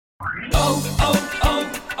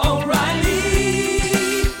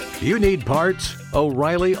O'Reilly. You need parts?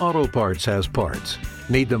 O'Reilly Auto Parts has parts.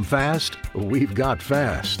 Need them fast? We've got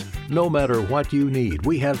fast. No matter what you need,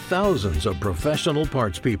 we have thousands of professional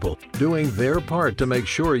parts people doing their part to make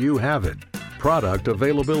sure you have it. Product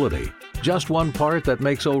availability. Just one part that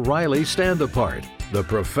makes O'Reilly stand apart. The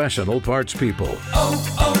professional parts people.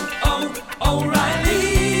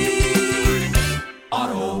 O'Reilly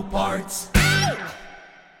Auto Parts.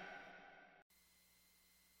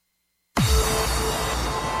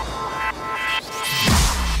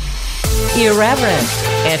 Irreverent,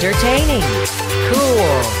 entertaining,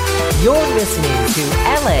 cool. You're listening to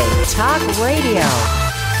LA Talk Radio.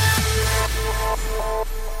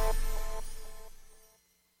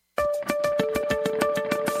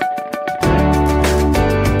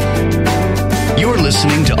 You're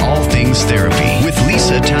listening to All Things Therapy with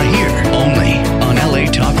Lisa Tahir, only on LA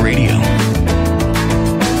Talk Radio.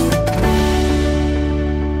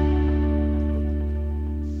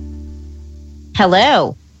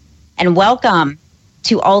 Hello, and welcome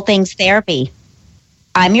to All Things Therapy.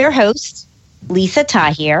 I'm your host, Lisa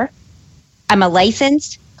Tahir. I'm a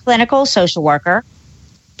licensed clinical social worker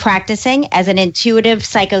practicing as an intuitive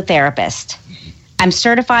psychotherapist. I'm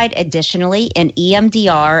certified additionally in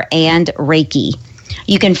EMDR and Reiki.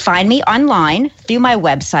 You can find me online through my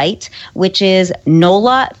website, which is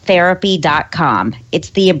nolatherapy.com. It's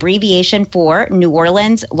the abbreviation for New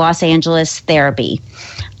Orleans, Los Angeles Therapy.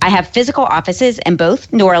 I have physical offices in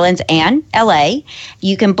both New Orleans and LA.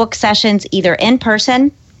 You can book sessions either in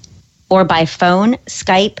person or by phone,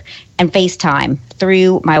 Skype, and FaceTime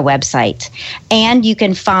through my website. And you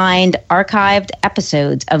can find archived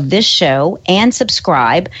episodes of this show and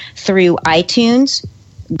subscribe through iTunes,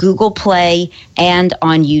 Google Play, and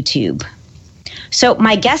on YouTube. So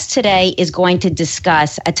my guest today is going to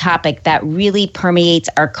discuss a topic that really permeates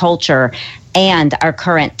our culture and our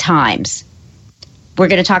current times. We're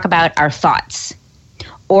going to talk about our thoughts.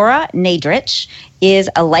 Ora Nadrich is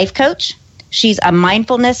a life coach. She's a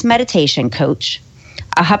mindfulness meditation coach,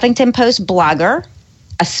 a Huffington Post blogger,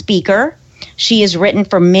 a speaker. She has written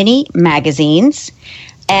for many magazines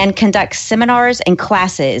and conducts seminars and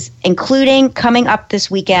classes, including coming up this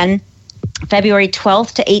weekend, February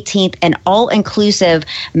 12th to 18th, an all-inclusive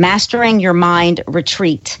Mastering Your Mind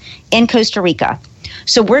retreat in Costa Rica.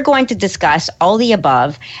 So we're going to discuss all the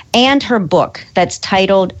above and her book that's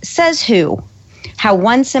titled Says Who? How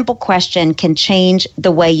One Simple Question Can Change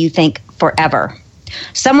the Way You Think Forever.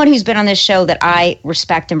 Someone who's been on this show that I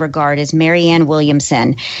respect and regard is Marianne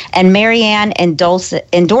Williamson. And Marianne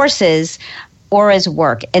endorses Ora's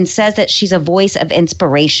work and says that she's a voice of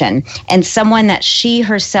inspiration and someone that she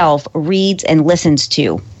herself reads and listens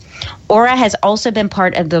to. Ora has also been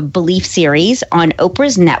part of the Belief series on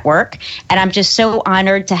Oprah's network, and I'm just so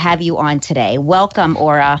honored to have you on today. Welcome,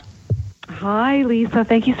 Ora. Hi, Lisa.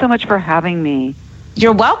 Thank you so much for having me.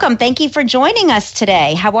 You're welcome. Thank you for joining us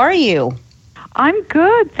today. How are you? I'm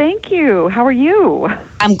good. Thank you. How are you?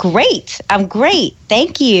 I'm great.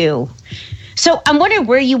 Thank you. So I'm wondering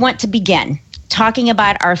where you want to begin talking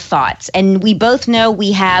about our thoughts. And we both know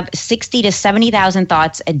we have 60 to 70,000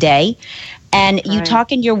 thoughts a day. And you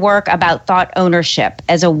talk in your work about thought ownership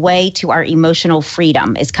as a way to our emotional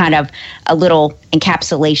freedom is kind of a little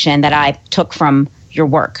encapsulation that I took from your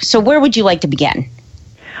work. So where would you like to begin?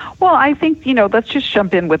 Well, I think, let's just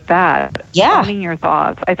jump in with that. Yeah. Owning your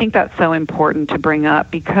thoughts. I think that's so important to bring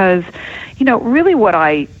up because, really what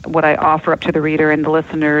I offer up to the reader and the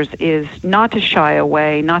listeners is not to shy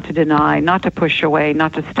away, not to deny, not to push away,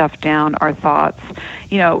 not to stuff down our thoughts.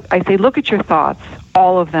 I say, look at your thoughts,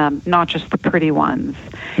 all of them, not just the pretty ones.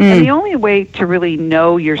 And the only way to really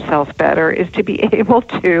know yourself better is to be able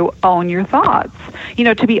to own your thoughts,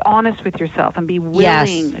 to be honest with yourself and be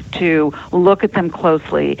willing to look at them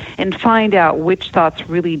closely and find out which thoughts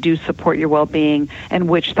really do support your well-being and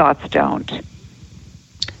which thoughts don't.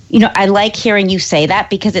 I like hearing you say that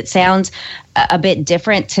because it sounds a bit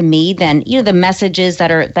different to me than, the messages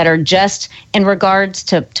that are just in regards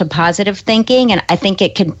to positive thinking. And I think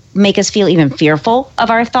it could make us feel even fearful of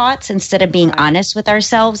our thoughts instead of being honest with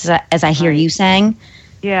ourselves, as I hear you saying.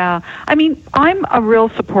 Yeah. I mean, I'm a real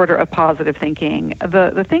supporter of positive thinking.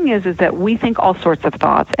 The thing is that we think all sorts of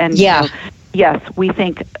thoughts. And yes, we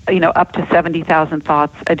think, up to 70,000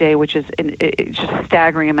 thoughts a day, which is it's just a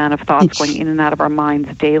staggering amount of thoughts going in and out of our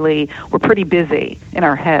minds daily. We're pretty busy in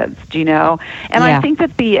our heads, do you know? And I think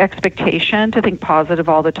that the expectation to think positive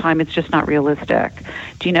all the time, it's just not realistic,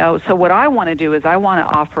 do you know? So what I want to do is I want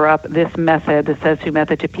to offer up this method, the Says Who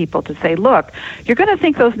method, to people to say, look, you're going to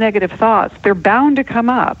think those negative thoughts. They're bound to come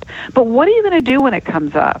up. But what are you going to do when it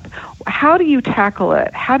comes up? how do you tackle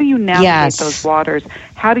it? How do you navigate those waters?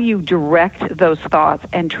 How do you direct those thoughts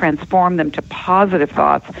and transform them to positive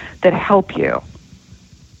thoughts that help you?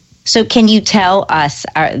 So can you tell us,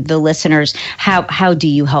 the listeners, how do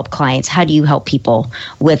you help clients? How do you help people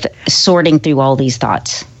with sorting through all these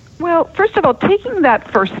thoughts? Well, first of all, taking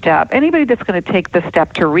that first step, anybody that's going to take the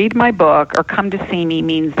step to read my book or come to see me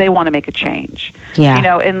means they want to make a change.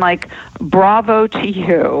 Yeah. And like, bravo to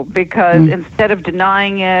you, because instead of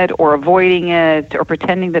denying it or avoiding it or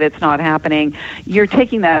pretending that it's not happening, you're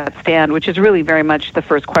taking that stand, which is really very much the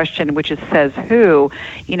first question, which is says who.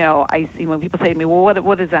 I see when people say to me, well,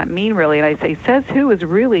 what does that mean really? And I say, says who is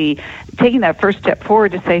really taking that first step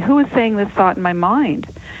forward to say, who is saying this thought in my mind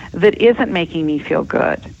that isn't making me feel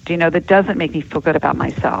good, that doesn't make me feel good about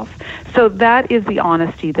myself. So that is the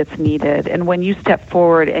honesty that's needed. And when you step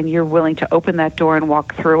forward and you're willing to open that door and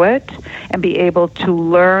walk through it and be able to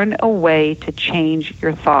learn a way to change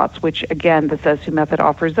your thoughts, which, again, the Says Who method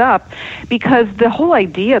offers up, because the whole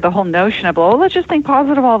idea, the whole notion of, let's just think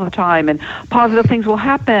positive all the time and positive things will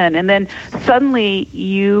happen. And then suddenly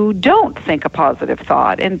you don't think a positive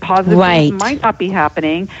thought and positive things might not be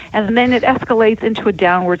happening. And then it escalates into a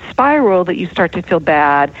downward spiral that you start to feel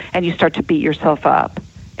bad and you start to beat yourself up.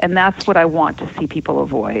 And that's what I want to see people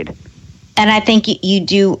avoid. And I think you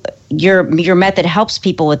do, your method helps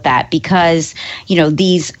people with that because,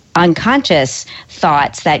 these unconscious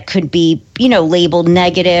thoughts that could be, labeled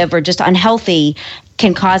negative or just unhealthy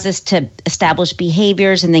can cause us to establish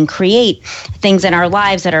behaviors and then create things in our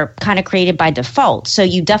lives that are kind of created by default. So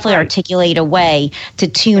you definitely articulate a way to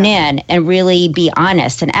tune in and really be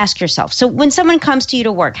honest and ask yourself. So when someone comes to you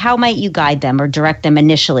to work, how might you guide them or direct them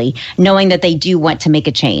initially, knowing that they do want to make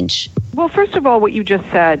a change? Well, first of all, what you just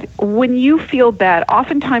said, when you feel bad,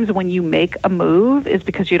 oftentimes when you make a move is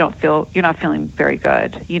because you're not feeling very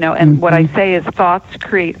good, and what I say is thoughts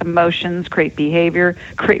create emotions, create behavior,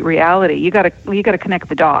 create reality. You got to connect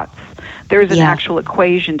the dots. There's an actual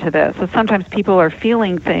equation to this. So sometimes people are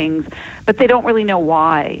feeling things, but they don't really know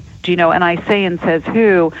why. And I say in Says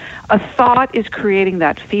Who, a thought is creating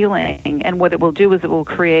that feeling, and what it will do is it will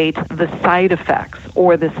create the side effects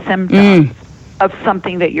or the symptoms of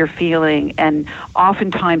something that you're feeling, and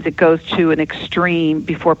oftentimes it goes to an extreme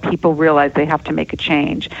before people realize they have to make a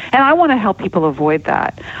change. And I want to help people avoid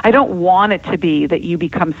that. I don't want it to be that you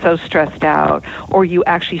become so stressed out or you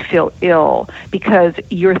actually feel ill because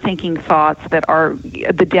you're thinking thoughts that are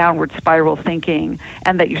the downward spiral thinking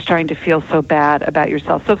and that you're starting to feel so bad about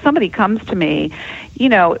yourself. So if somebody comes to me,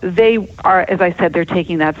 they are, as I said, they're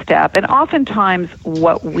taking that step. And oftentimes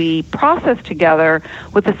what we process together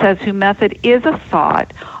with the Says Who method is a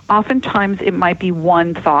thought. Oftentimes it might be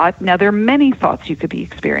one thought. Now, there are many thoughts you could be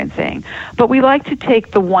experiencing, but we like to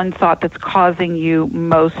take the one thought that's causing you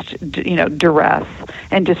most, duress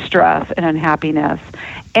and distress and unhappiness,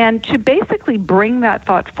 and to basically bring that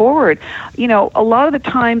thought forward. A lot of the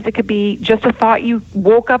times it could be just a thought you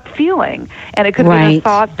woke up feeling, and it could be a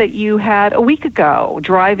thought that you had a week ago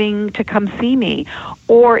driving to come see me,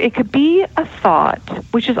 or it could be a thought,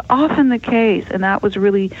 which is often the case, and that was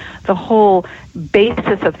really the whole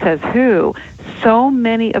basis of Says Who. So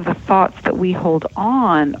many of the thoughts that we hold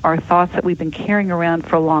on are thoughts that we've been carrying around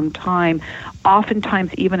for a long time,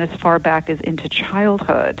 oftentimes even as far back as into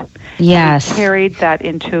childhood. Yes. And we carried that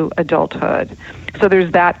into adulthood. So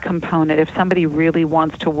there's that component. If somebody really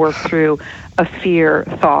wants to work through a fear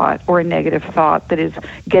thought or a negative thought that is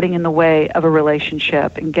getting in the way of a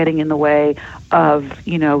relationship and getting in the way of,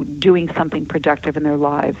 doing something productive in their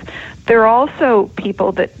lives. There are also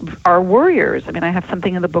people that are worriers. I have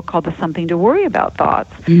something in the book called the Something to Worry About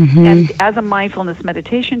thoughts. And as a mindfulness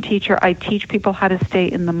meditation teacher, I teach people how to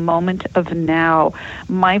stay in the moment of now.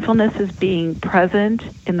 Mindfulness is being present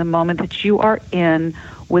in the moment that you are in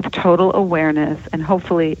with total awareness, and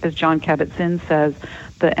hopefully, as John Kabat-Zinn says,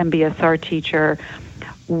 the MBSR teacher,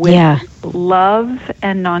 with love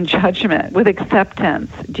and non-judgment, with acceptance.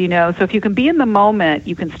 So if you can be in the moment,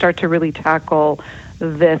 you can start to really tackle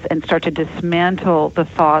this and start to dismantle the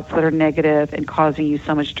thoughts that are negative and causing you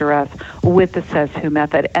so much duress with the Says Who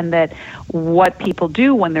method. And that what people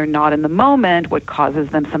do when they're not in the moment, what causes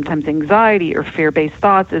them sometimes anxiety or fear-based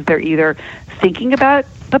thoughts, is they're either thinking about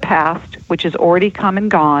the past, which has already come and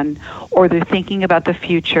gone, or they're thinking about the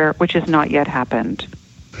future, which has not yet happened.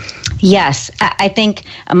 Yes. I think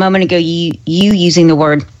a moment ago you using the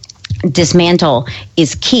word dismantle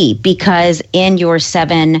is key, because in your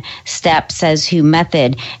 7-step Says Who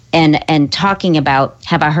method and talking about,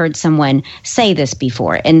 have I heard someone say this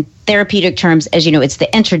before? In therapeutic terms, as you know, it's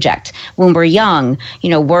the interject. When we're young,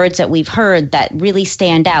 words that we've heard that really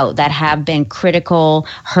stand out, that have been critical,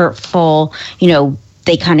 hurtful,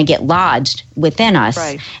 they kind of get lodged within us.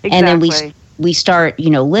 Right. Exactly. And then we start,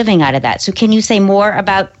 living out of that. So can you say more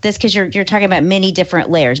about this? Because you're talking about many different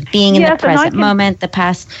layers, being in the present moment, the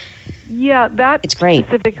past. Yeah, that it's great.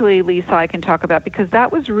 Specifically, Lisa, I can talk about, because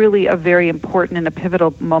that was really a very important and a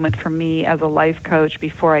pivotal moment for me as a life coach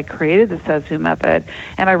before I created the Says Who method,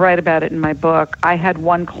 and I write about it in my book. I had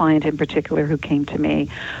one client in particular who came to me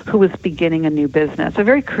who was beginning a new business, a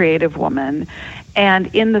very creative woman,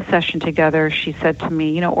 and in the session together, she said to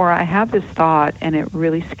me, Ora, I have this thought, and it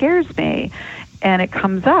really scares me, and it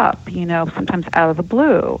comes up, sometimes out of the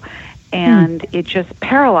blue. And it just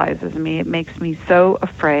paralyzes me. It makes me so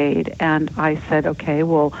afraid. And I said, okay,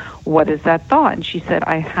 well, what is that thought? And she said,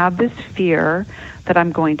 I have this fear that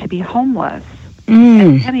I'm going to be homeless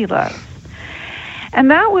and penniless. And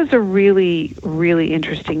that was a really, really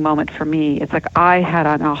interesting moment for me. It's like I had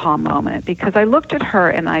an aha moment, because I looked at her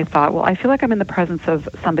and I thought, well, I feel like I'm in the presence of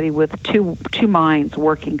somebody with two minds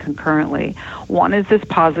working concurrently. One is this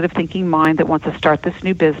positive thinking mind that wants to start this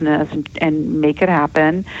new business and make it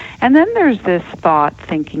happen. And then there's this thought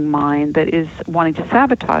thinking mind that is wanting to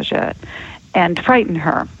sabotage it and frighten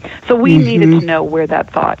her. So we needed to know where that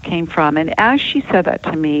thought came from. And as she said that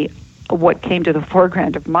to me, what came to the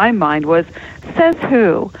foreground of my mind was, says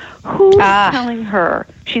who? Who's telling her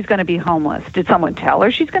she's going to be homeless? Did someone tell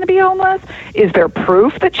her she's going to be homeless? Is there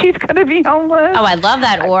proof that she's going to be homeless? Oh, I love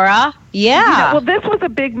that, Ora. Yeah. Well, this was a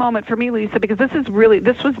big moment for me, Lisa, because this was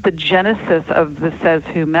the genesis of the Says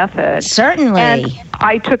Who method. Certainly. And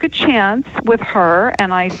I took a chance with her,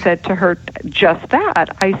 and I said to her just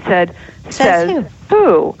that. I said, says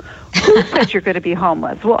who? Who said you're going to be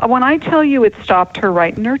homeless? Well, when I tell you, it stopped her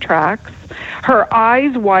right in her tracks. Her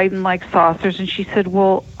eyes widened like saucers, and she said,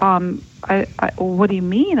 well, what do you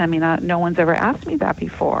mean? I mean, no one's ever asked me that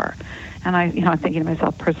before. And I'm thinking to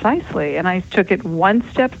myself, precisely. And I took it one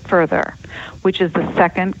step further, which is the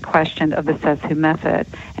second question of the Says Who method.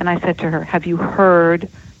 And I said to her, have you heard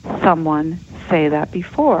someone say that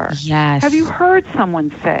before? Yes. Have you heard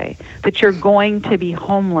someone say that you're going to be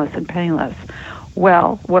homeless and penniless?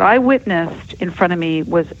 Well, what I witnessed in front of me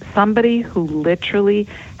was somebody who literally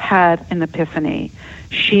had an epiphany.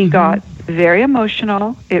 She got very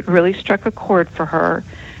emotional. It really struck a chord for her.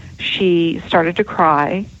 She started to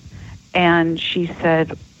cry, and she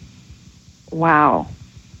said, wow,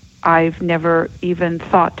 I've never even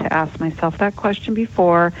thought to ask myself that question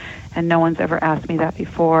before, and no one's ever asked me that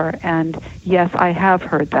before. And yes, I have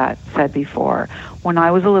heard that said before. When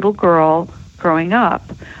I was a little girl growing up,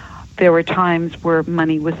 there were times where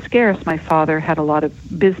money was scarce. My father had a lot of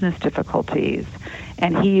business difficulties,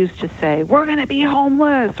 and he used to say, we're going to be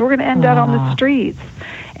homeless. We're going to end out on the streets.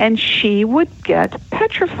 And she would get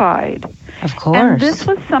petrified. Of course. And this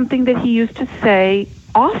was something that he used to say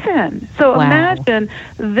often. So imagine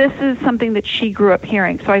this is something that she grew up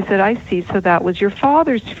hearing. So I said, I see. So that was your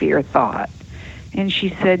father's fear thought. And she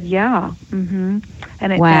said, yeah. And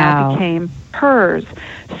it now became hers.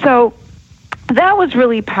 So that was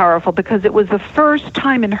really powerful, because it was the first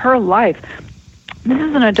time in her life. This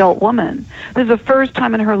is an adult woman. This is the first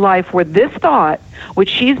time in her life where this thought, which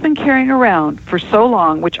she's been carrying around for so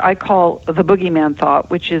long, which I call the boogeyman thought,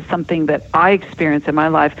 which is something that I experience in my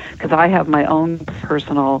life, because I have my own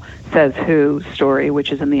personal Says Who story,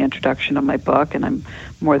 which is in the introduction of my book, and I'm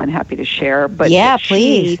more than happy to share. But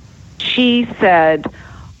please. She said,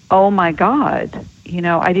 oh my God,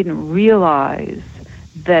 I didn't realize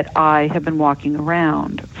that I have been walking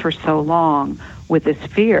around for so long with this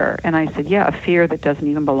fear. And I said, yeah, a fear that doesn't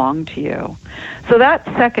even belong to you. So that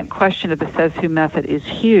second question of the Says Who method is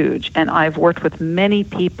huge. And I've worked with many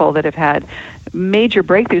people that have had major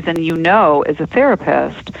breakthroughs. And as a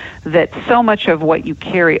therapist, that so much of what you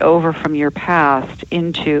carry over from your past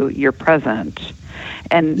into your present.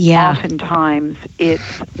 And oftentimes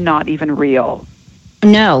it's not even real.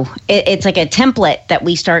 No, it's like a template that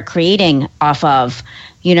we start creating off of,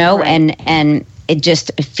 and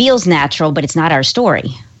it feels natural, but it's not our story.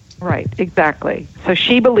 Right, exactly. So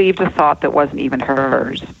she believed a thought that wasn't even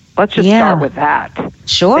hers. Let's just start with that.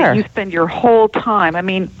 Sure. That you spend your whole time. I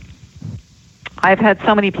mean, I've had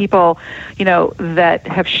so many people, that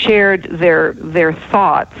have shared their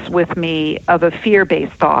thoughts with me of a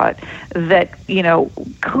fear-based thought that,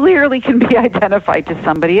 clearly can be identified to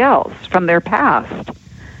somebody else from their past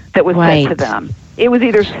that was said to them. It was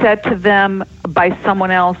either said to them by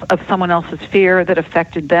someone else of someone else's fear that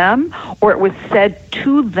affected them, or it was said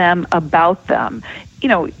to them about them.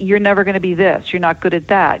 You're never going to be this. You're not good at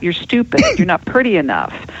that. You're stupid. You're not pretty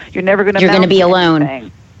enough. You're never going to. You're going to be alone.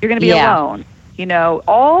 You're going to be alone.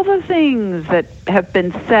 All the things that have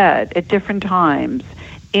been said at different times,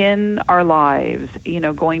 in our lives,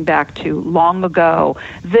 going back to long ago,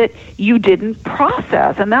 that you didn't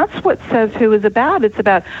process. And that's what Says Who is about. It's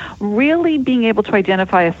about really being able to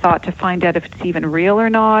identify a thought to find out if it's even real or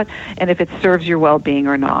not, and if it serves your well-being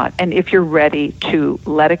or not, and if you're ready to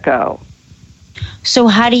let it go. So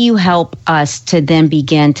how do you help us to then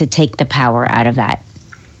begin to take the power out of that?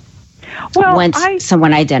 Well, once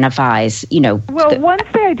someone identifies, once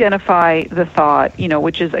they identify the thought,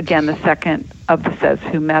 which is, again, the second of the Says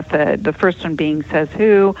Who method, the first one being Says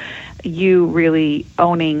Who, you really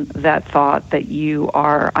owning that thought that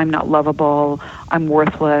I'm not lovable, I'm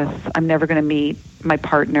worthless, I'm never going to meet my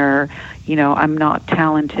partner, I'm not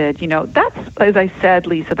talented. That's, as I said,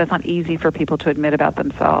 Lisa, that's not easy for people to admit about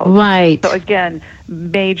themselves. Right. So again,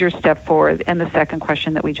 major step forward. And the second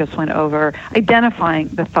question that we just went over, identifying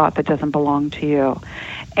the thought that doesn't belong to you.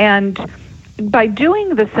 And by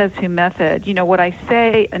doing the Says Who method, what I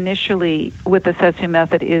say initially with the Says Who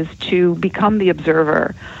method is to become the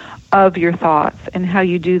observer of your thoughts. And how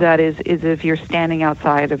you do that is if you're standing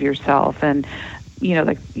outside of yourself, and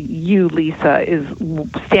like you, Lisa, is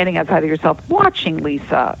standing outside of yourself, watching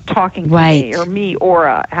Lisa, talking to me, or me,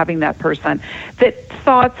 Ora, having that person, that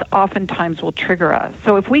thoughts oftentimes will trigger us.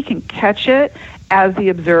 So if we can catch it as the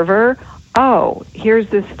observer, oh, here's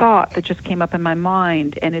this thought that just came up in my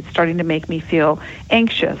mind, and it's starting to make me feel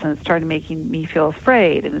anxious, and it's starting making me feel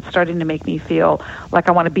afraid, and it's starting to make me feel like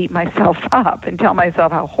I want to beat myself up and tell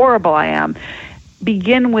myself how horrible I am.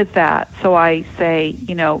 Begin with that. So I say,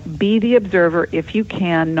 be the observer if you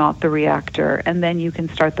can, not the reactor. And then you can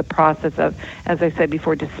start the process of, as I said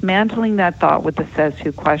before, dismantling that thought with the Says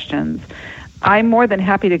Who questions. I'm more than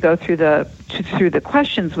happy to go through the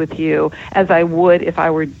questions with you as I would if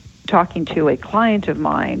I were talking to a client of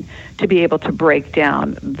mine, to be able to break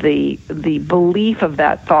down the belief of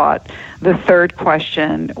that thought. The third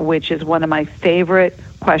question, which is one of my favorite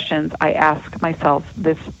questions, I ask myself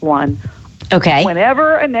this one. Okay.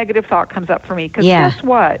 Whenever a negative thought comes up for me, because guess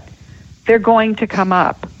what? They're going to come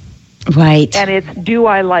up. Right. And it's, do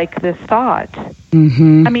I like this thought?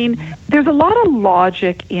 Mm-hmm. I mean, there's a lot of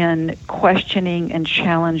logic in questioning and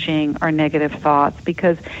challenging our negative thoughts,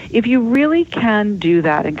 because if you really can do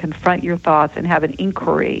that and confront your thoughts and have an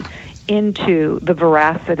inquiry into the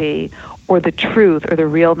veracity or the truth or the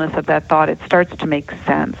realness of that thought, it starts to make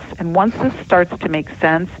sense. And once this starts to make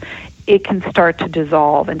sense, it can start to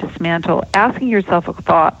dissolve and dismantle. Asking yourself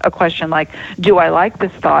a question like, do I like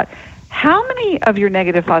this thought? How many of your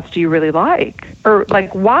negative thoughts do you really like? Or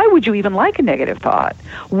why would you even like a negative thought?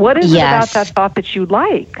 What is it about that thought that you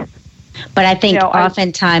like? But I think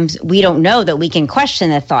oftentimes we don't know that we can question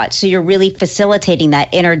the thought. So you're really facilitating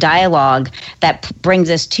that inner dialogue that brings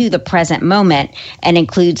us to the present moment and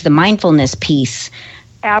includes the mindfulness piece.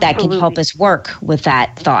 Absolutely. That can help us work with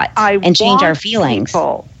that thought and change our feelings.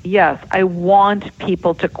 Yes, I want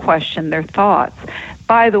people to question their thoughts.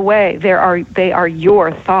 By the way, they are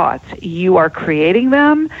your thoughts. You are creating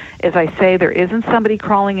them. As I say, there isn't somebody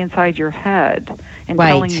crawling inside your head and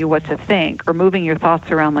telling you what to think or moving your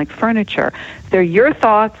thoughts around like furniture. They're your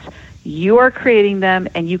thoughts. You are creating them,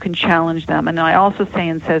 and you can challenge them. And I also say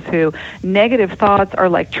in Says Who, negative thoughts are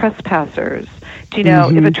like trespassers. Do you know,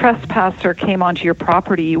 if a trespasser came onto your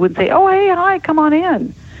property, you wouldn't say, oh, hey, hi, come on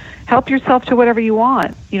in. Help yourself to whatever you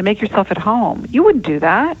want. Make yourself at home. You wouldn't do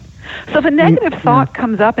that. So if a negative thought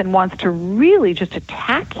comes up and wants to really just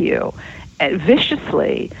attack you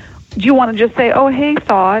viciously, do you want to just say, oh, hey,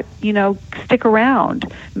 thought, stick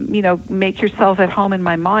around, make yourself at home in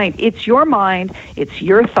my mind? It's your mind, it's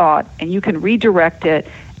your thought, and you can redirect it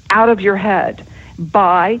out of your head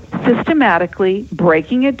by systematically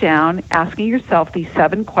breaking it down, asking yourself these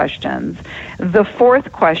 7 questions. The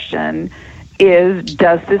fourth question is,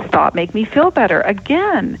 does this thought make me feel better?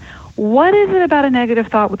 Again, what is it about a negative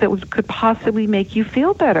thought that could possibly make you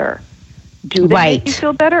feel better? Do they make you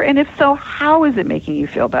feel better? And if so, how is it making you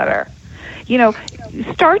feel better?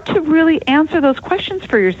 Start to really answer those questions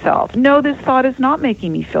for yourself. No, this thought is not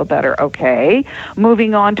making me feel better. Okay.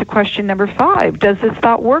 Moving on to question number 5. Does this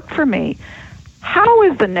thought work for me? How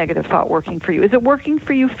is the negative thought working for you? Is it working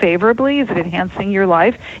for you favorably? Is it enhancing your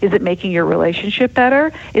life? Is it making your relationship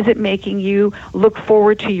better? Is it making you look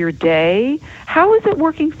forward to your day? How is it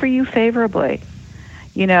working for you favorably?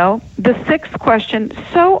 The 6th question,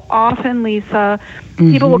 so often, Lisa,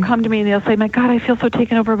 people will come to me and they'll say, my God, I feel so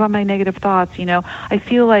taken over by my negative thoughts. I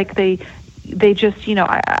feel like they just,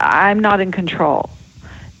 I'm not in control.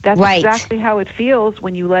 That's exactly how it feels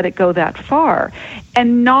when you let it go that far.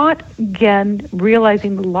 And not, again,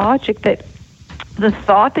 realizing the logic that the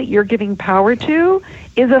thought that you're giving power to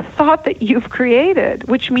is a thought that you've created,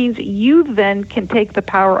 which means you then can take the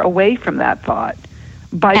power away from that thought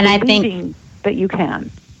by And believing that you can.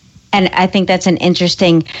 And I think that's an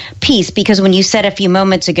interesting piece, because when you said a few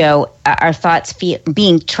moments ago, our thoughts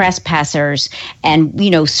being trespassers, and,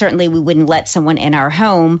 certainly we wouldn't let someone in our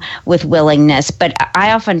home with willingness. But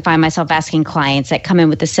I often find myself asking clients that come in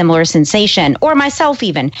with a similar sensation, or myself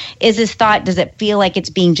even, is this thought, does it feel like it's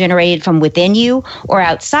being generated from within you or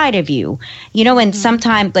outside of you? And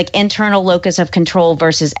sometimes like internal locus of control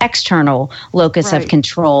versus external locus of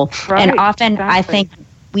control. Right. And often Exactly. I think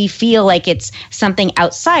we feel like it's something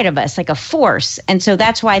outside of us, like a force. And so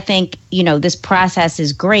that's why I think, this process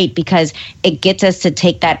is great, because it gets us to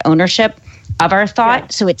take that ownership of our thought.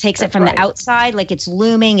 Yes, so it takes it that's from right. the outside, like it's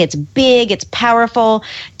looming, it's big, it's powerful,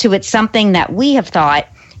 to it's something that we have thought,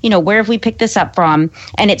 where have we picked this up from?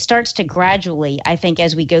 And it starts to gradually, I think,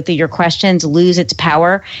 as we go through your questions, lose its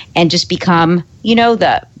power and just become,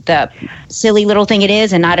 the silly little thing it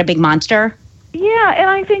is, and not a big monster. Yeah, and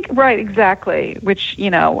I think, right, exactly, which,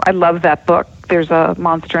 I love that book. There's a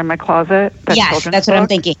Monster in My Closet. Yes, that's what I'm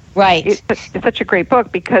thinking. Right. It's such a great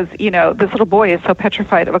book because, this little boy is so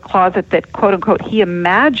petrified of a closet that, quote unquote, he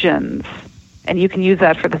imagines, and you can use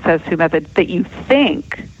that for the says who method, that you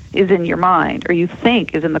think is in your mind, or you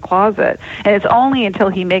think is in the closet. And it's only until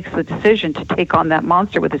he makes the decision to take on that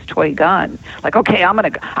monster with his toy gun, like, okay, I'm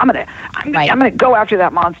gonna go after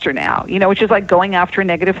that monster now, which is like going after a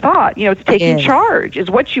negative thought. It's taking charge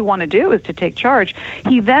is what you want to do, is to take charge.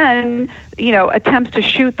 He then, attempts to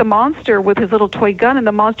shoot the monster with his little toy gun, and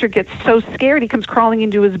the monster gets so scared he comes crawling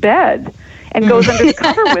into his bed and goes under the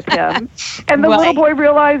cover with him. And the little boy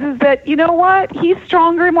realizes that, you know what? He's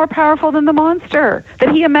stronger and more powerful than the monster that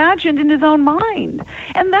he imagined in his own mind.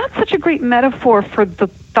 And that's such a great metaphor for the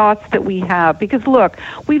thoughts that we have. Because, look,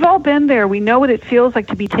 we've all been there. We know what it feels like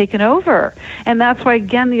to be taken over. And that's why,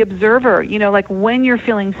 again, the observer, like when you're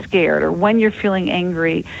feeling scared or when you're feeling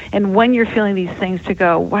angry and when you're feeling these things, to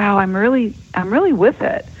go, wow, I'm really with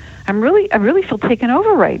it. I really feel taken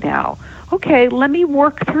over right now. Okay, let me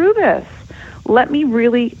work through this. Let me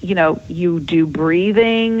really, you do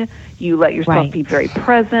breathing, you let yourself be very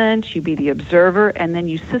present, you be the observer, and then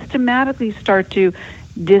you systematically start to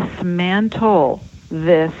dismantle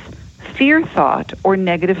this fear thought or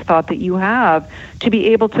negative thought that you have, to be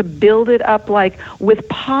able to build it up like with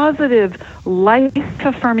positive,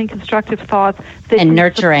 life-affirming, constructive thoughts. And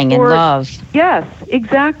nurturing and love. Yes,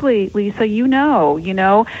 exactly, Lisa.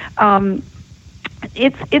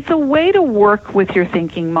 It's a way to work with your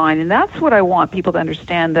thinking mind, and that's what I want people to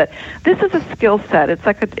understand, that this is a skill set. It's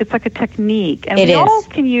like a technique, and we all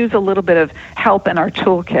can use a little bit of help in our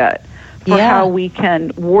toolkit for how we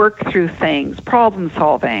can work through things, problem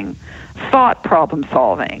solving, thought problem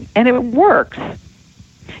solving, and it works.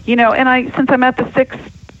 And since I'm at the sixth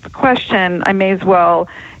question, I may as well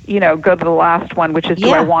go to the last one, which is, do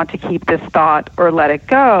I want to keep this thought or let it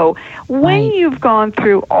go? When you've gone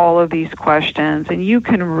through all of these questions and you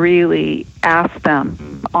can really ask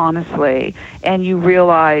them honestly, and you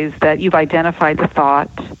realize that you've identified the thought,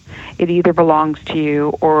 it either belongs to you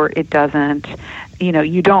or it doesn't.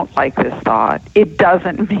 You don't like this thought. It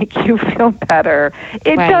doesn't make you feel better.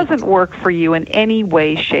 It doesn't work for you in any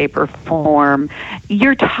way, shape, or form.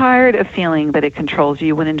 You're tired of feeling that it controls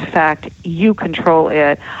you when, in fact, you control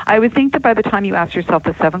it. I would think that by the time you ask yourself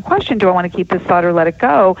the seventh question, do I want to keep this thought or let it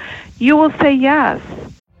go, you will say yes.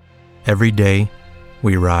 Every day,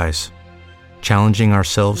 we rise, challenging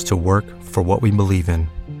ourselves to work for what we believe in.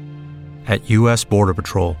 At U.S. Border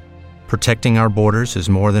Patrol, protecting our borders is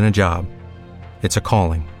more than a job. It's a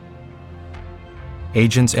calling.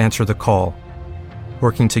 Agents answer the call,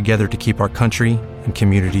 working together to keep our country and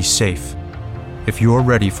communities safe. If you're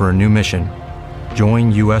ready for a new mission,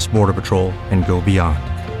 join U.S. Border Patrol and go beyond.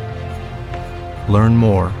 Learn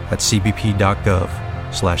more at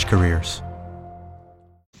cbp.gov/careers.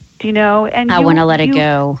 And I want to let it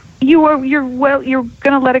go. You're going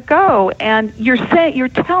to let it go, and you're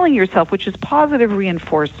telling yourself, which is positive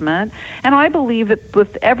reinforcement. And I believe that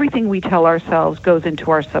with everything we tell ourselves goes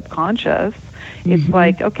into our subconscious. It's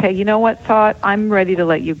like, okay, you know what, thought? I'm ready to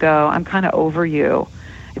let you go. I'm kind of over you.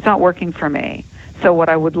 It's not working for me. So what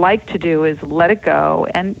I would like to do is let it go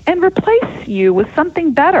and replace you with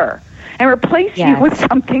something better. And replace you with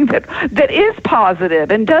something that is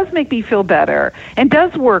positive and does make me feel better and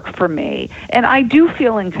does work for me and I do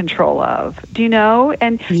feel in control of. Do you know?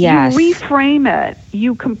 And you reframe it.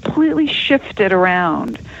 You completely shift it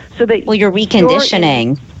around so that you're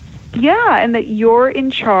reconditioning. And that you're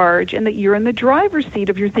in charge and that you're in the driver's seat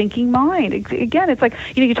of your thinking mind. Again, it's like,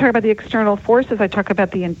 you talk about the external forces. I talk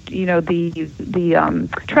about the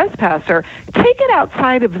trespasser. Take it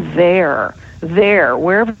outside of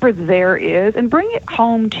wherever there is, and bring it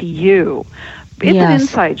home to you. It's an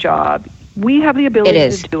inside job. We have the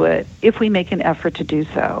ability to do it if we make an effort to do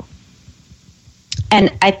so. And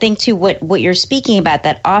I think, too, what you're speaking about,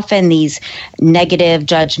 that often these negative,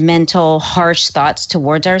 judgmental, harsh thoughts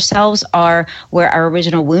towards ourselves are where our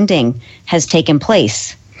original wounding has taken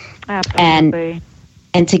place. Absolutely.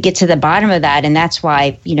 And to get to the bottom of that, and that's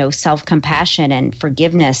why, self-compassion and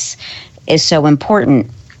forgiveness is so important.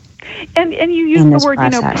 And you use the word,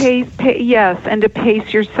 pace, and to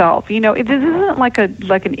pace yourself. This isn't like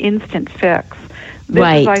an instant fix.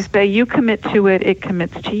 This is, I say, you commit to it, it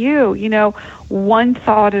commits to you. One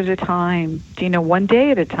thought at a time, one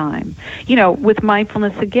day at a time. With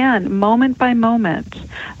mindfulness, again, moment by moment.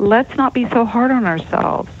 Let's not be so hard on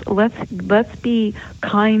ourselves. Let's be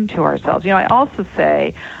kind to ourselves. I also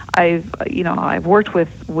say I've worked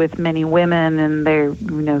with many women, and they're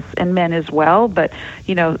and men as well. But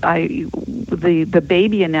the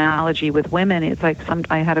baby analogy with women, it's like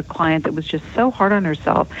I had a client that was just so hard on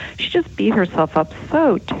herself. She just beat herself up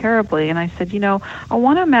so terribly, and I said, I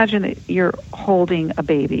want to imagine that you're holding a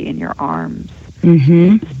baby in your arms.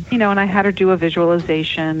 Mm-hmm. And I had her do a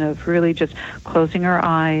visualization of really just closing her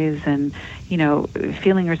eyes and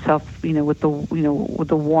feeling herself, with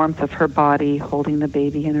the warmth of her body, holding the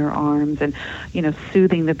baby in her arms, and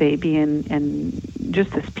soothing the baby, and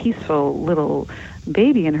just this peaceful little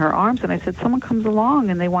baby in her arms. And I said, someone comes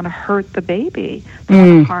along and they want to hurt the baby, they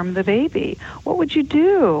want to harm the baby. What would you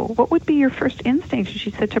do? What would be your first instinct? And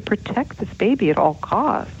she said, to protect this baby at all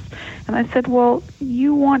costs. And I said, well,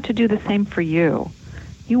 you want to do the same for you.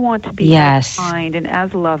 You want to be as kind and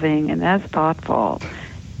as loving and as thoughtful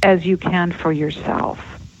as you can for yourself.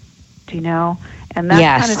 Do you know? And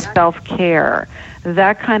that kind of self-care,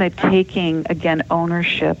 that kind of taking, again,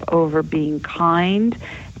 ownership over being kind,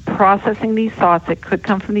 processing these thoughts that could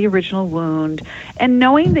come from the original wound, and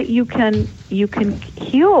knowing that you can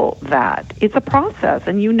heal that. It's a process,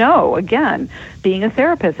 and again, being a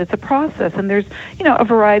therapist, it's a process, and there's a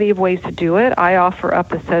variety of ways to do it. I offer up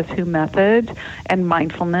the Says Who method, and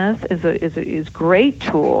mindfulness is great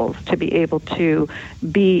tools to be able to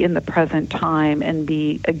be in the present time and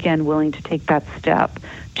be, again, willing to take that step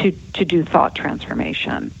to do thought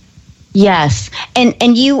transformation. Yes. And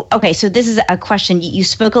so this is a question. You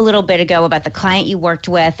spoke a little bit ago about the client you worked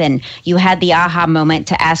with, and you had the aha moment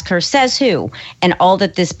to ask her, says who, and all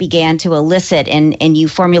that this began to elicit in you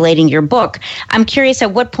formulating your book. I'm curious,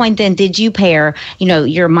 at what point then did you pair,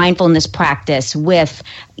 your mindfulness practice with,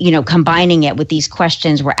 combining it with these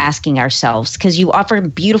questions we're asking ourselves? Because you offer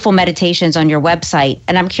beautiful meditations on your website,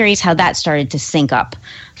 and I'm curious how that started to sync up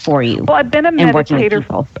for you. Well, I've been a meditator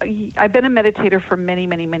for many,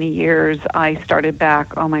 many, many years. I started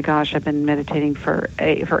back, I've been meditating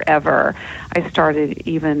forever. I started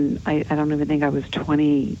I don't even think I was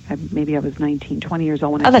 20, maybe I was 19, 20 years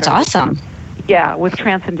old when I started. Oh, that's awesome. Yeah, with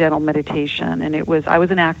transcendental meditation. And I was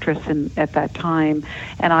an actress at that time,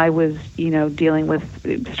 and I was, dealing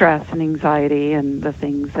with stress and anxiety and the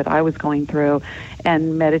things that I was going through,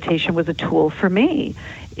 and meditation was a tool for me.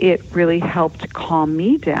 It really helped calm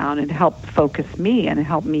me down and help focus me and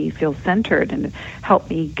help me feel centered and help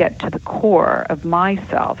me get to the core of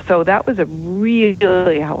myself. So that was a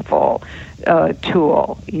really helpful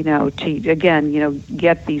tool, to, again,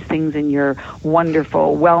 get these things in your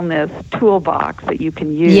wonderful wellness toolbox that you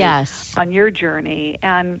can use on your journey.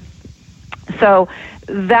 And so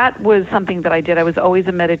that was something that I did. I was always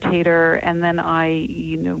a meditator, and then I,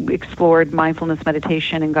 explored mindfulness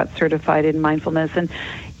meditation and got certified in mindfulness, and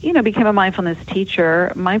became a mindfulness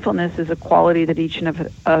teacher. Mindfulness is a quality that each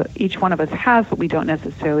one of us has, but we don't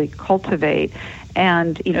necessarily cultivate.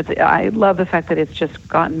 And, I love the fact that it's just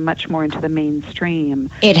gotten much more into the mainstream.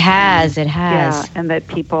 It has. Yeah, and that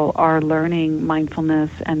people are learning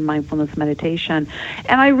mindfulness and mindfulness meditation.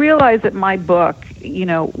 And I realize that my book,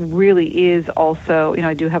 really is also,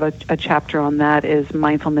 I do have a chapter on that, is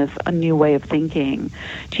mindfulness, a new way of thinking,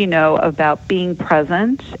 about being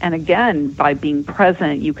present. And again, by being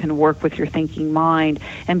present, you can work with your thinking mind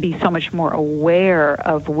and be so much more aware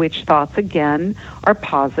of which thoughts, again, are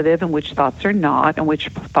positive and which thoughts are not, and which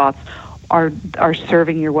thoughts are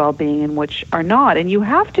serving your well-being and which are not. And you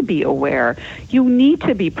have to be aware. You need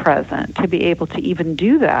to be present to be able to even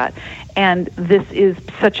do that. And this is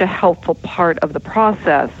such a helpful part of the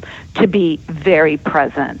process, to be very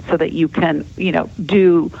present so that you can,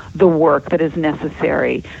 do the work that is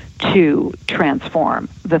necessary to transform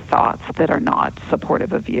the thoughts that are not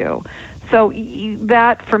supportive of you. So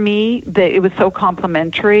that, for me, it was so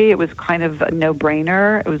complimentary. It was kind of a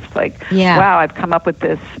no-brainer. It was like, wow, I've come up with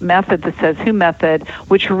this method, the Says Who method,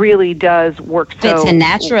 which really does work fits in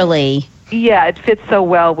naturally. Yeah, it fits so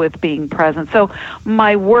well with being present. So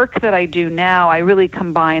my work that I do now, I really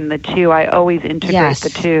combine the two. I always integrate the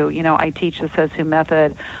two. You know, I teach the Says Who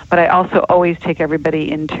method, but I also always take everybody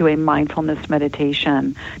into a mindfulness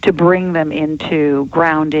meditation to bring them into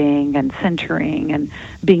grounding and centering and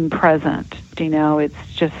being present. You know,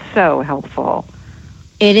 it's just so helpful.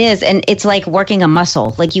 It is, and it's like working a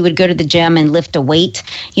muscle. Like you would go to the gym and lift a weight.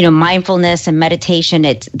 You know, mindfulness and meditation,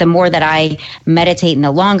 it's the more that I meditate and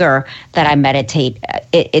the longer that I meditate,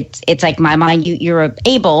 it's like my mind, you're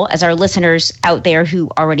able, as our listeners out there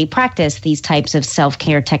who already practice these types of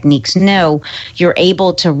self-care techniques know, you're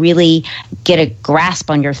able to really get a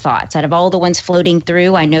grasp on your thoughts. Out of all the ones floating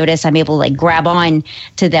through, I notice I'm able to like grab on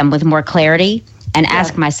to them with more clarity and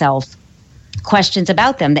ask myself questions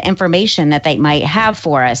about them, the information that they might have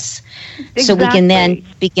for us. Exactly. So we can then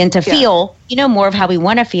begin to feel, you know, more of how we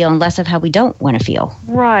want to feel and less of how we don't want to feel.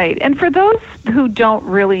 Right. And for those who don't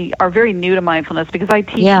really are very new to mindfulness, because I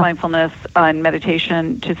teach mindfulness and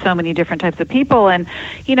meditation to so many different types of people. And,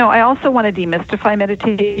 you know, I also want to demystify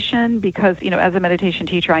meditation because, you know, as a meditation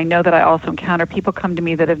teacher, I know that I also encounter people come to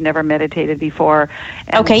me that have never meditated before.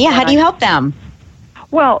 And how do you help them?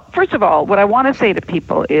 Well, first of all, what I want to say to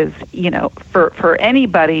people is, you know, for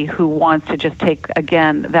anybody who wants to just take,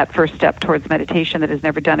 again, that first step towards meditation that has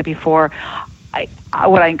never done it before,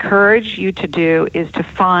 what I encourage you to do is to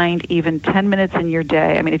find even 10 minutes in your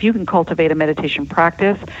day. I mean, if you can cultivate a meditation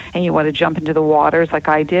practice and you want to jump into the waters like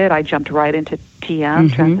I did, I jumped right into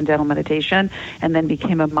TM, Transcendental Meditation, and then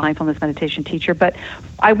became a mindfulness meditation teacher. But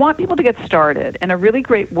I want people to get started, and a really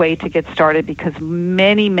great way to get started, because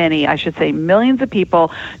many, I should say millions of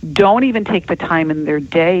people don't even take the time in their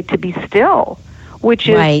day to be still. Which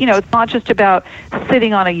is, you know, it's not just about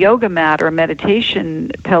sitting on a yoga mat or a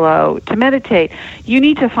meditation pillow to meditate. You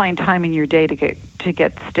need to find time in your day to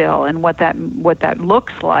get still, and what that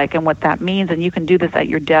looks like and what that means. And you can do this at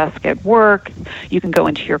your desk at work. You can go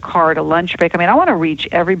into your car at a lunch break. I mean, I want to reach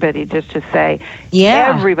everybody just to say,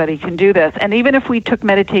 everybody can do this. And even if we took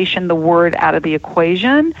meditation, the word, out of the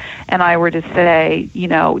equation, and I were to say, you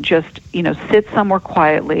know, just, you know, sit somewhere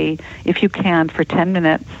quietly, if you can, for 10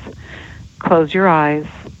 minutes, close your eyes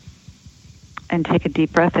and take a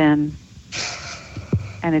deep breath in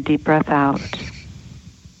and a deep breath out.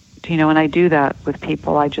 You know, when I do that with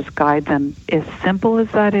people, I just guide them, as simple as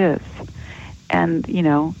that is. And, you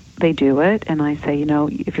know, they do it, and I say, you know,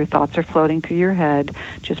 if your thoughts are floating through your head,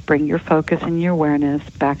 just bring your focus and your awareness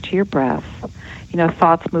back to your breath. You know,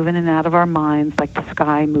 thoughts move in and out of our minds like the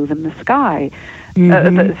sky move in the sky.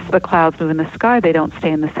 The clouds move in the sky. They don't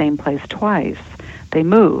stay in the same place twice. They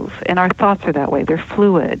move, and our thoughts are that way. They're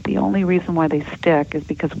fluid. The only reason why they stick is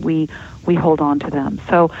because we hold on to them.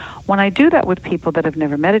 So when I do that with people that have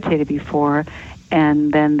never meditated before,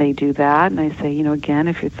 and then they do that, and I say, you know, again,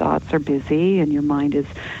 if your thoughts are busy and your mind is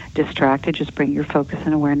distracted, just bring your focus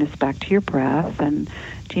and awareness back to your breath, and,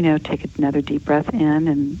 you know, take another deep breath in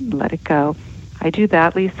and let it go. I do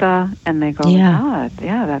that, Lisa, and they go, oh, God,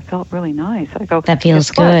 that felt really nice. I go, that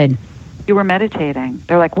feels good. You were meditating.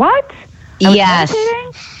 They're like, what?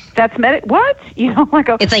 Meditating? That's what? You know, like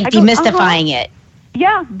it's like demystifying it.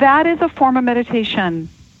 Yeah, that is a form of meditation.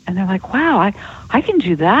 And they're like, wow, I can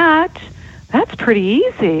do that. That's pretty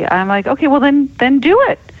easy. I'm like, okay, well then do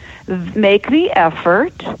it. Make the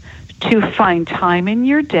effort to find time in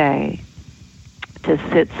your day to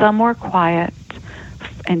sit somewhere quiet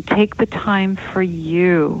and take the time for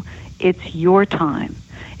you. It's your time.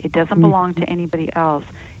 It doesn't belong to anybody else.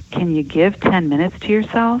 Can you give 10 minutes to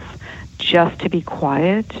yourself? Just to be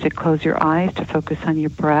quiet, to close your eyes, to focus on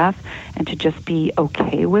your breath, and to just be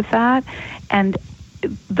okay with that. And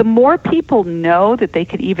the more people know that they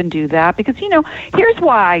could even do that, because, you know, here's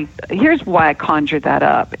why I conjured that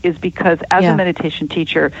up, is because as a meditation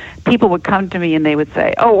teacher, people would come to me and they would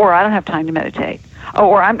say, oh, or I don't have time to meditate. Oh,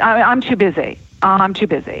 or I'm too busy. I'm too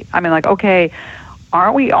busy. I mean, like, okay,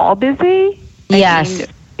 aren't we all busy? Yes. I mean,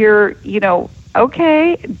 you're, you know,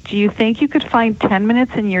 okay, do you think you could find 10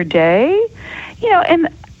 minutes in your day? You know, and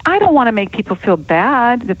I don't want to make people feel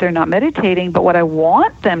bad that they're not meditating, but what I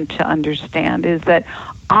want them to understand is that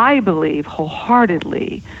I believe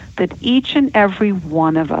wholeheartedly that each and every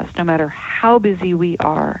one of us, no matter how busy we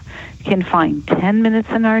are, can find 10 minutes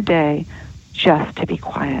in our day just to be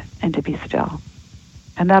quiet and to be still.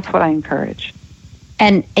 And that's what I encourage.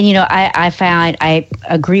 And I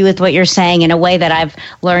agree with what you're saying in a way that I've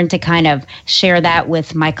learned to kind of share that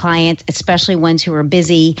with my clients, especially ones who are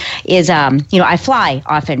busy, is, I fly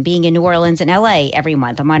often, being in New Orleans and LA every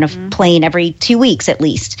month. I'm on a plane every 2 weeks at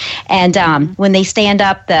least. And when they stand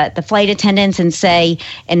up, the flight attendants and say,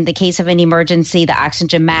 in the case of an emergency, the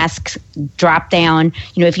oxygen masks drop down.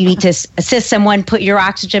 If you need to assist someone, put your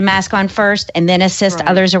oxygen mask on first and then assist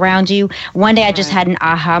others around you. One day I just had an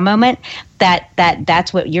aha moment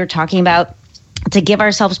that's what you're talking about, to give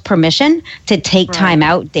ourselves permission to take time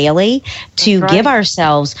out daily to give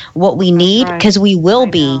ourselves what we need, because we will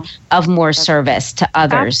be of more service to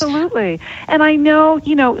others. Absolutely. And I know,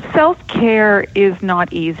 self-care is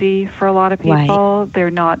not easy for a lot of people. They're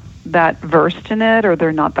not that versed in it, or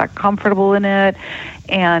they're not that comfortable in it.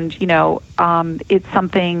 And, it's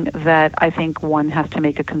something that I think one has to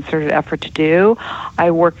make a concerted effort to do. I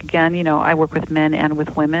work with men and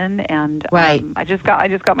with women, and I just got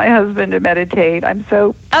my husband to meditate. I'm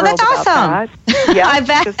so thrilled that's awesome. That. Yeah, I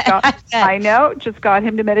bet. I know, just got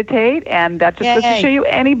him to meditate, and that just goes to show you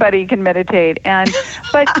anybody can meditate. But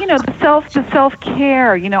the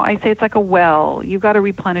self-care, I say it's like a well. You've got to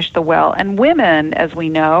replenish the well. And women, as we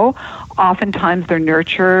know, oftentimes they're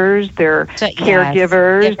nurturers, they're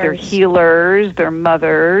caregivers, they're healers, they're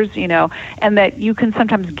mothers, and that you can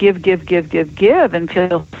sometimes give and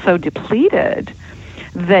feel so depleted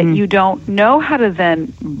that you don't know how to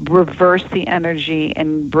then reverse the energy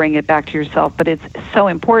and bring it back to yourself. But it's so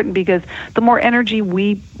important, because the more energy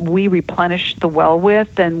we replenish the well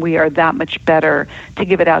with, then we are that much better to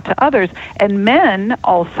give it out to others. And men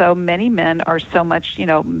also, many men are so much,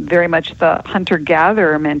 very much the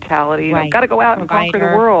hunter-gatherer mentality. Got to go out and conquer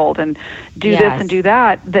the world and do this and do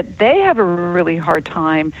that they have a really hard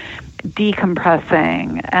time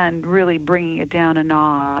decompressing and really bringing it down a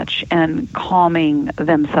notch and calming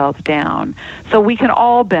themselves down. So we can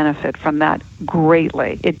all benefit from that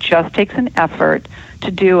greatly. It just takes an effort to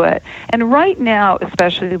do it. And right now,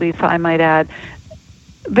 especially, Lisa, I might add,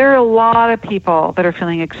 there are a lot of people that are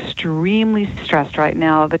feeling extremely stressed right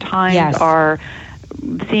now. The times are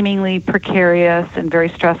seemingly precarious and very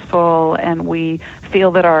stressful, and we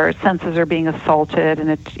feel that our senses are being assaulted and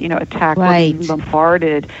attacked, and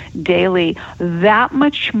bombarded daily. That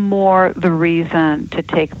much more the reason to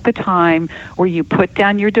take the time where you put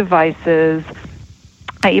down your devices.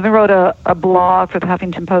 I even wrote a blog for the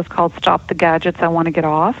Huffington Post called "Stop the Gadgets, I Want to Get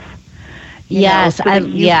Off."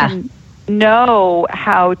 Can know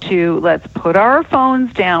how to, let's put our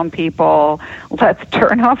phones down, people. Let's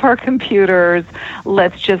turn off our computers.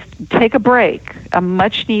 Let's just take a break, a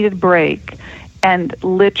much-needed break, and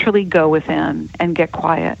literally go within and get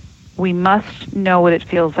quiet. We must know what it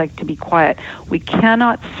feels like to be quiet. We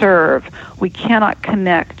cannot serve, we cannot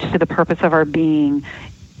connect to the purpose of our being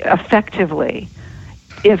effectively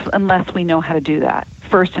unless we know how to do that.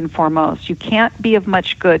 First and foremost, you can't be of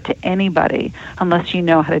much good to anybody unless you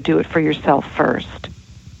know how to do it for yourself first.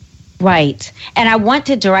 Right. And I want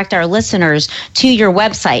to direct our listeners to your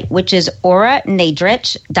website, which is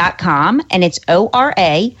oranadrich.com, and it's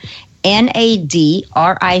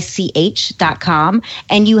ORANADRICH.com.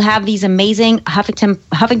 And you have these amazing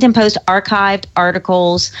Huffington Post archived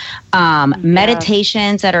articles,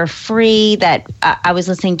 meditations that are free that I was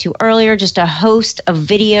listening to earlier, just a host of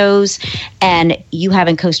videos. And you have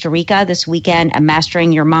in Costa Rica this weekend a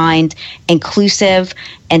Mastering Your Mind inclusive,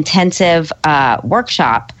 intensive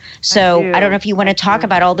workshop. So I don't know if you want to talk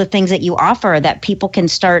about all the things that you offer that people can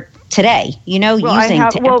start today,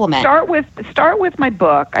 implement. Start with my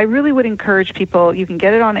book. I really would encourage people. You can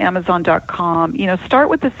get it on Amazon.com. Start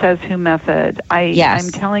with the Says Who method. I'm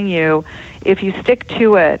telling you, if you stick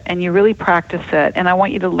to it and you really practice it, and I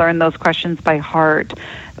want you to learn those questions by heart,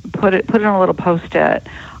 put it on a little Post-it.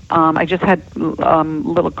 I just had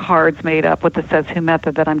little cards made up with the Says Who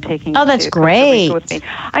method that I'm taking. Oh, that's great. With me.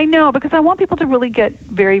 I know, because I want people to really get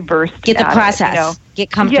very versed. Get the process. Get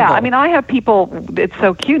comfortable. Yeah, I have people, it's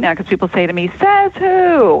so cute now because people say to me, "Says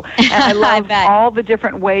who?" And I love all the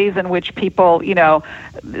different ways in which people,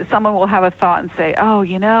 someone will have a thought and say, "Oh,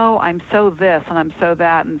 I'm so this and I'm so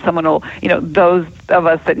that," and someone will, those of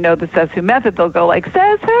us that know the Says Who method, they'll go like,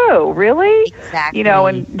 "Says who? Really?" Exactly.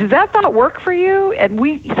 And does that thought work for you? And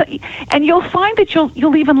you'll find that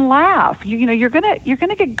you'll even laugh. You're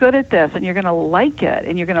gonna get good at this, and you're gonna like it,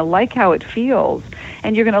 and you're gonna like how it feels,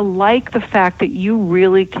 and you're gonna like the fact that you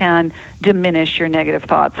really can diminish your negative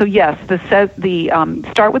thoughts. So yes,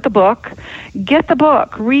 start with the book, get the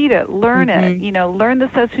book, read it, learn it, learn the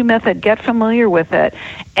Says Who method, get familiar with it,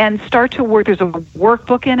 and start to work. There's a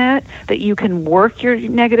workbook in it that you can work your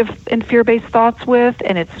negative and fear-based thoughts with,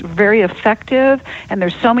 and it's very effective. And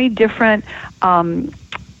there's so many different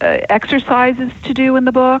exercises to do in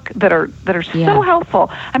the book that are so helpful.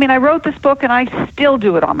 I mean, I wrote this book, and I still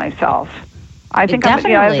do it on myself. I think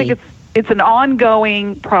it's an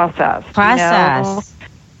ongoing process. You know?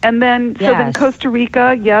 And then, so then Costa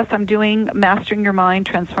Rica, yes, I'm doing Mastering Your Mind,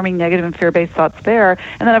 Transforming Negative and Fear-Based Thoughts there.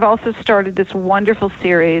 And then I've also started this wonderful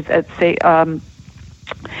series at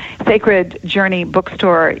Sacred Journey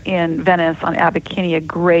Bookstore in Venice on Abbot-Kinney, a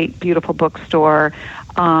great, beautiful bookstore.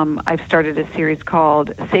 I've started a series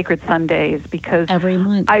called Sacred Sundays because every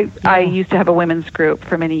month I used to have a women's group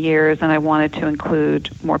for many years, and I wanted to include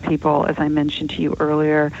more people, as I mentioned to you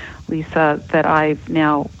earlier, Lisa, that I've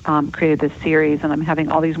now created this series, and I'm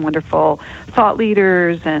having all these wonderful thought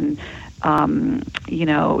leaders and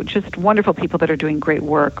just wonderful people that are doing great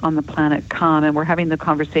work on the planet come, and we're having the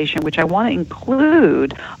conversation, which I want to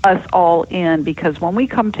include us all in, because when we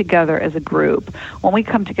come together as a group, when we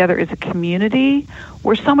come together as a community,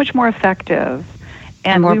 we're so much more effective.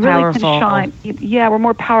 And we really can shine. Yeah, we're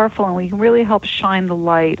more powerful, and we can really help shine the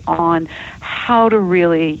light on how to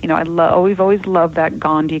really, we've always loved that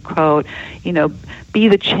Gandhi quote, be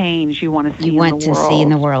the change you want to see in the world. You want to see in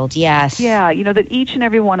the world, yes. Yeah, that each and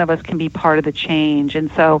every one of us can be part of the change. And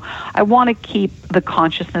so I want to keep the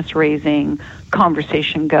consciousness raising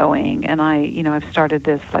conversation going. And I've started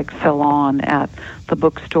this salon at the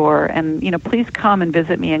bookstore. And, please come and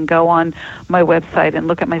visit me and go on my website and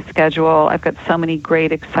look at my schedule. I've got so many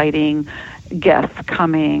great, exciting guests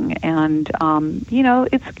coming, and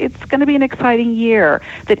it's going to be an exciting year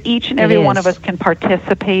that each and every one of us can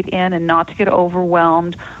participate in, and not to get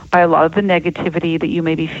overwhelmed by a lot of the negativity that you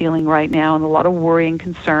may be feeling right now, and a lot of worry and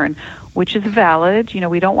concern, which is valid.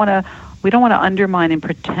 We don't want to undermine and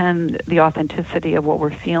pretend the authenticity of what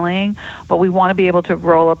we're feeling, but we want to be able to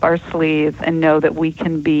roll up our sleeves and know that we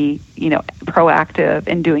can be proactive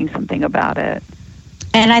in doing something about it.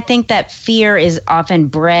 And I think that fear is often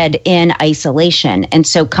bred in isolation. And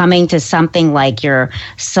so coming to something like your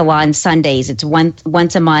Salon Sundays, it's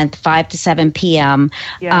once a month, 5 to 7 p.m.,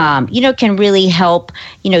 can really help,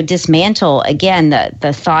 dismantle, again,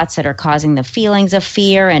 the thoughts that are causing the feelings of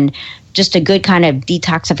fear, and just a good kind of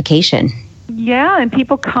detoxification. Yeah, and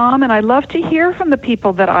people come, and I love to hear from the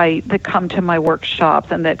people that come to my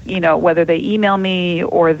workshops, and that, whether they email me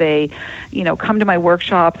or they, come to my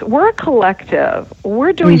workshops. We're a collective.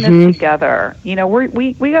 We're doing this together.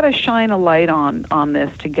 We got to shine a light on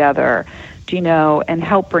this together, and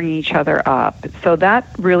help bring each other up. So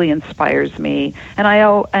that really inspires me.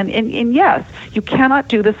 And yes, you cannot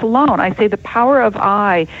do this alone. I say the power of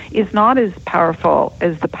I is not as powerful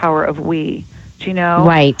as the power of we.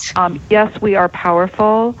 Right. Yes, we are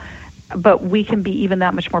powerful, but we can be even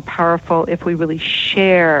that much more powerful if we really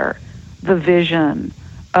share the vision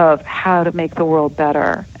of how to make the world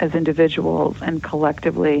better as individuals and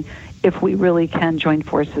collectively, if we really can join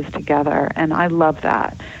forces together. And I love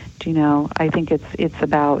that. I think it's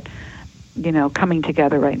about, coming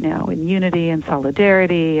together right now in unity and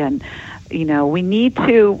solidarity, and we need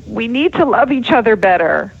to love each other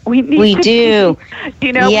better. We need to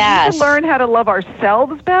learn how to love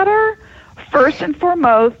ourselves better. First and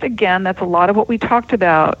foremost, again, that's a lot of what we talked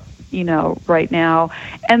about, right now.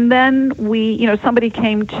 And then somebody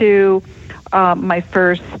came to my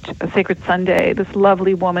first Sacred Sunday, this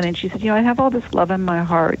lovely woman, and she said, I have all this love in my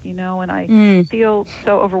heart, and I feel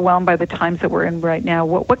so overwhelmed by the times that we're in right now.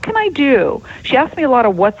 What can I do? She asked me a lot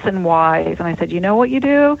of what's and whys, and I said, you know what you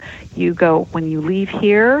do? You go, when you leave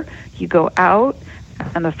here, you go out,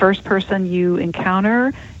 and the first person you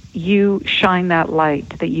encounter, you shine that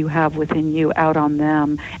light that you have within you out on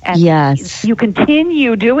them. And you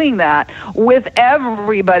continue doing that with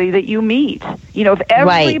everybody that you meet. If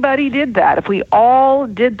everybody did that, if we all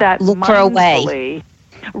did that mindfully,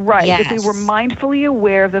 if we were mindfully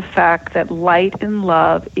aware of the fact that light and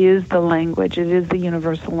love is the language, it is the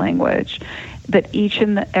universal language, that each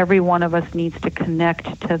and every one of us needs to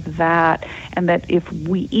connect to that, and that if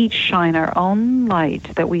we each shine our own light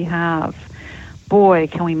that we have, boy,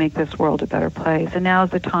 can we make this world a better place. And now's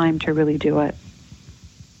the time to really do it.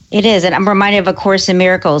 It is. And I'm reminded of A Course in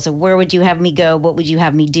Miracles of where would you have me go? What would you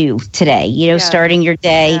have me do today? Starting your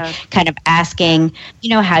day, kind of asking,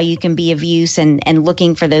 how you can be of use, and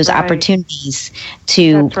looking for those opportunities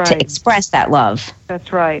to express that love.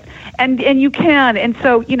 That's right. And you can. And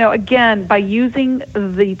so, again, by using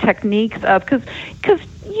the techniques of, because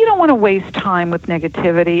you don't want to waste time with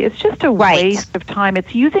negativity. It's just a waste of time.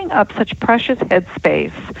 It's using up such precious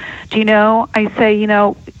headspace. I say,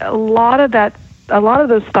 a lot of that a lot of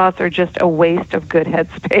those thoughts are just a waste of good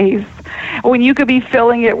headspace when you could be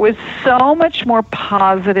filling it with so much more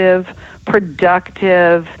positive,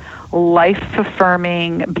 productive,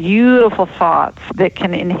 life-affirming, beautiful thoughts that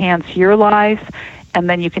can enhance your life, and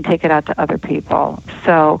then you can take it out to other people.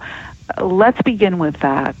 So let's begin with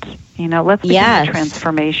that. Let's begin the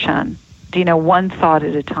transformation. One thought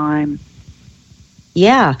at a time.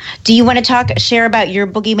 Yeah. Do you want to share about your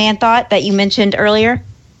boogeyman thought that you mentioned earlier?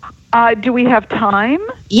 Do we have time?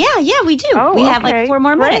 Yeah, we do. We have like 4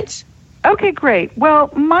 more minutes. Okay, great. Well,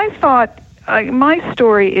 my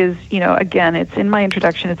story is, again, it's in my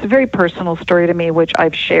introduction. It's a very personal story to me, which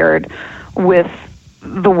I've shared with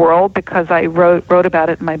the world because I wrote about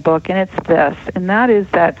it in my book, and it's this, and that is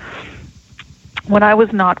that when I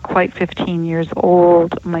was not quite 15 years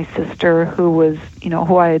old, my sister, who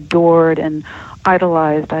I adored and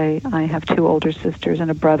idolized, I have 2 older sisters and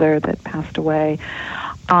a brother that passed away.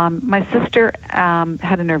 My sister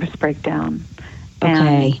had a nervous breakdown,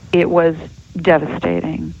 and it was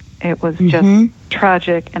devastating. It was just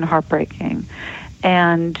tragic and heartbreaking.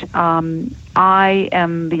 And I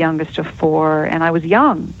am the youngest of 4, and I was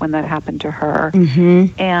young when that happened to her.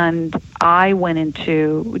 And I went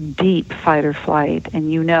into deep fight or flight. And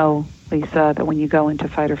Lisa, that when you go into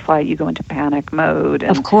fight or flight, you go into panic mode.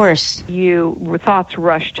 And of course. Thoughts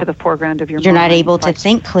rush to the foreground of your mind. You're not able to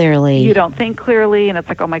think clearly. You don't think clearly, and it's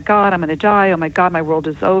like, oh my God, I'm going to die. Oh my God, my world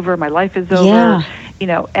is over. My life is over. Yeah.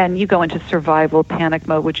 And you go into survival panic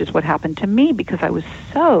mode, which is what happened to me because I was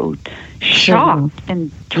so shocked and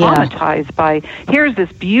traumatized by, here's this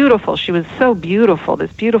she was so beautiful,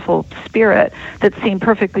 this beautiful spirit that seemed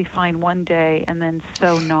perfectly fine one day and then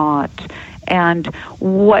so not. And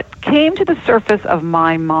what came to the surface of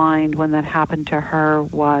my mind when that happened to her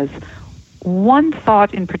was one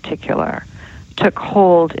thought in particular took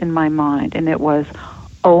hold in my mind, and it was,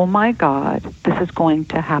 oh my God, this is going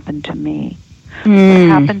to happen to me. What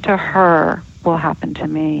happened to her will happen to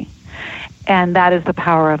me. And that is the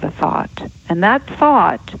power of a thought. And that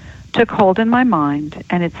thought took hold in my mind,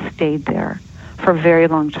 and it stayed there for a very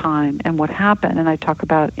long time. And what happened, and I talk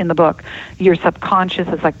about in the book, your subconscious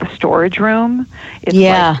is like the storage room. It's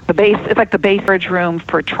like the base storage room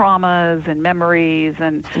for traumas and memories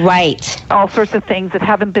and all sorts of things that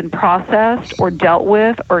haven't been processed or dealt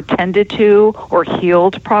with or tended to or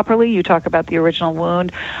healed properly. You talk about the original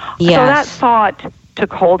wound. So that thought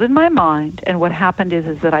took hold in my mind, and what happened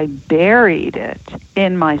is that I buried it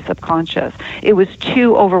in my subconscious. It was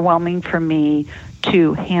too overwhelming for me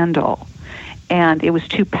to handle. And it was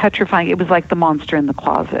too petrifying. It was like the monster in the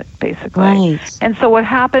closet, basically. Right. And so what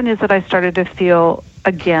happened is that I started to feel,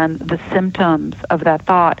 again, the symptoms of that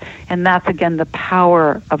thought. And that's, again, the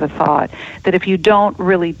power of a thought. That if you don't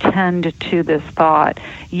really tend to this thought,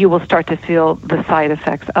 you will start to feel the side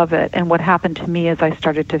effects of it. And what happened to me is I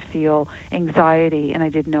started to feel anxiety, and I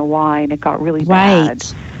didn't know why, and it got really bad.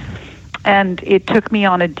 And it took me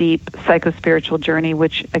on a deep psychospiritual journey,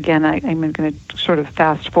 which, again, I'm going to sort of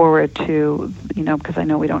fast forward to, because I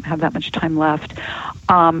know we don't have that much time left.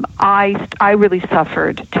 I really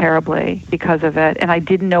suffered terribly because of it, and I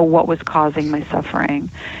didn't know what was causing my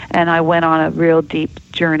suffering. And I went on a real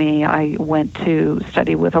deep journey. I went to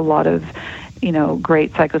study with a lot of,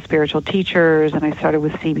 great psychospiritual teachers, and I started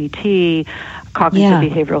with CBT,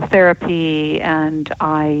 cognitive behavioral therapy, and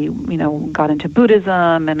I, got into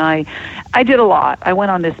Buddhism, and I did a lot. I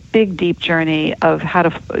went on this big, deep journey of how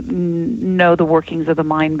to know the workings of the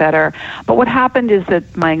mind better. But what happened is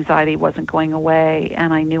that my anxiety wasn't going away,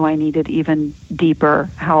 and I knew I needed even deeper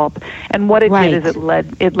help. And what it did is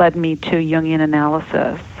it led me to Jungian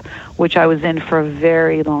analysis, which I was in for a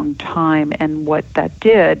very long time. And what that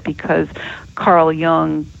did, because Carl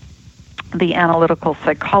Jung, the analytical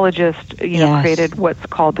psychologist, created what's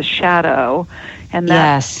called the shadow, and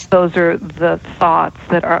those are the thoughts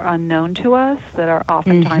that are unknown to us, that are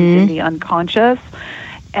oftentimes in the unconscious.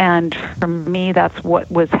 And for me, that's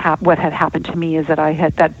what had happened to me, is that I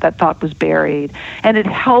had that thought was buried, and it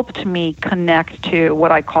helped me connect to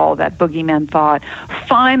what I call that boogeyman thought.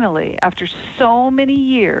 Finally, after so many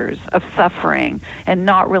years of suffering and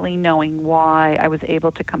not really knowing why, I was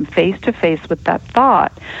able to come face to face with that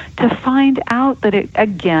thought to find out that it,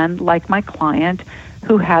 again, like my client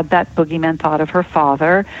who had that boogeyman thought of her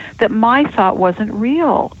father, that my thought wasn't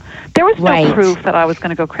real. There was no proof that I was going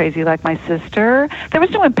to go crazy like my sister. There was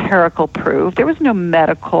no empirical proof. There was no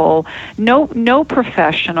medical, no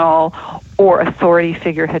professional or authority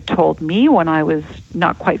figure had told me when I was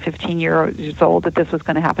not quite 15 years old that this was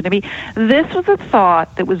going to happen to me. This was a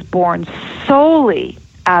thought that was born solely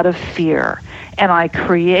out of fear. And I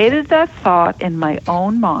created that thought in my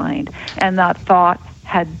own mind, and that thought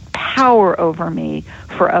had power over me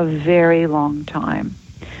for a very long time.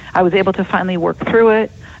 I was able to finally work through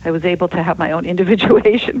it. I was able to have my own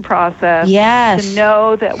individuation process. Yes. To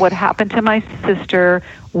know that what happened to my sister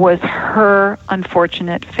was her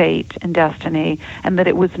unfortunate fate and destiny, and that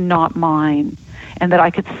it was not mine, and that I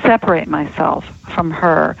could separate myself from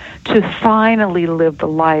her to finally live the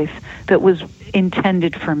life that was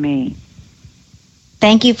intended for me.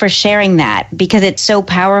 Thank you for sharing that, because it's so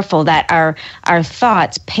powerful that our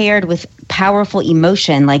thoughts paired with powerful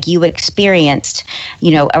emotion like you experienced,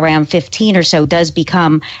 around 15 or so, does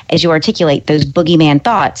become, as you articulate, those boogeyman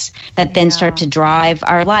thoughts that then start to drive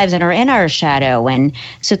our lives and are in our shadow. And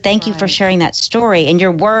so thank you for sharing that story and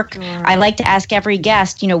your work. Sure. I like to ask every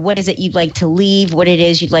guest, what is it you'd like to leave, what it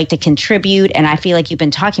is you'd like to contribute. And I feel like you've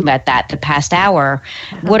been talking about that the past hour.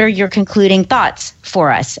 What are your concluding thoughts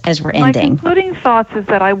for us as we're ending? My concluding thoughts is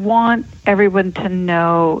that I want everyone to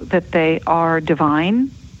know that they are divine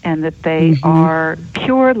and that they are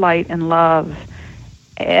pure light and love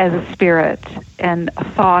as a spirit, and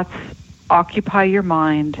thoughts occupy your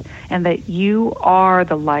mind, and that you are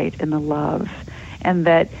the light and the love, and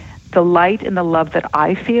that the light and the love that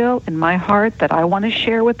I feel in my heart that I want to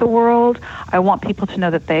share with the world, I want people to know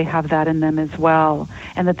that they have that in them as well,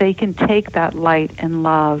 and that they can take that light and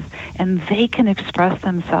love and they can express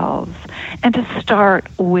themselves, and to start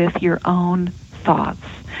with your own thoughts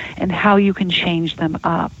and how you can change them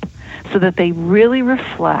up so that they really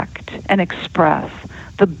reflect and express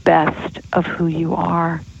the best of who you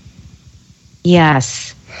are.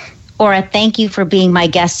 Yes. Ora, thank you for being my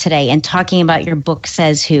guest today and talking about your book,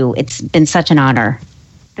 Says Who. It's been such an honor.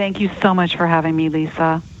 Thank you so much for having me,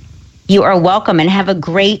 Lisa. You are welcome, and have a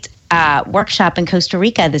great workshop in Costa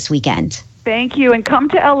Rica this weekend. Thank you, and come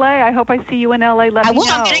to LA. I hope I see you in LA. Let me know.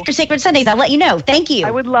 I'm getting your Sacred Sundays. I'll let you know. Thank you. I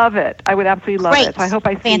would love it. I would absolutely love it. So I hope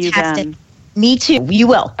I see you then. Me too. You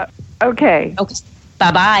will. Okay.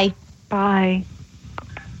 Bye-bye. Bye.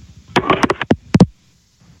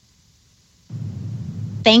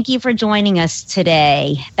 Thank you for joining us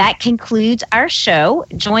today. That concludes our show.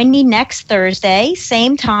 Join me next Thursday,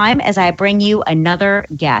 same time, as I bring you another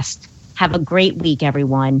guest. Have a great week,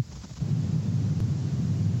 everyone.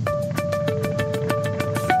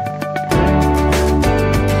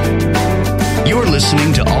 You're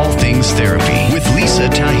listening to All Things Therapy with Lisa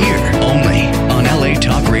Tahir.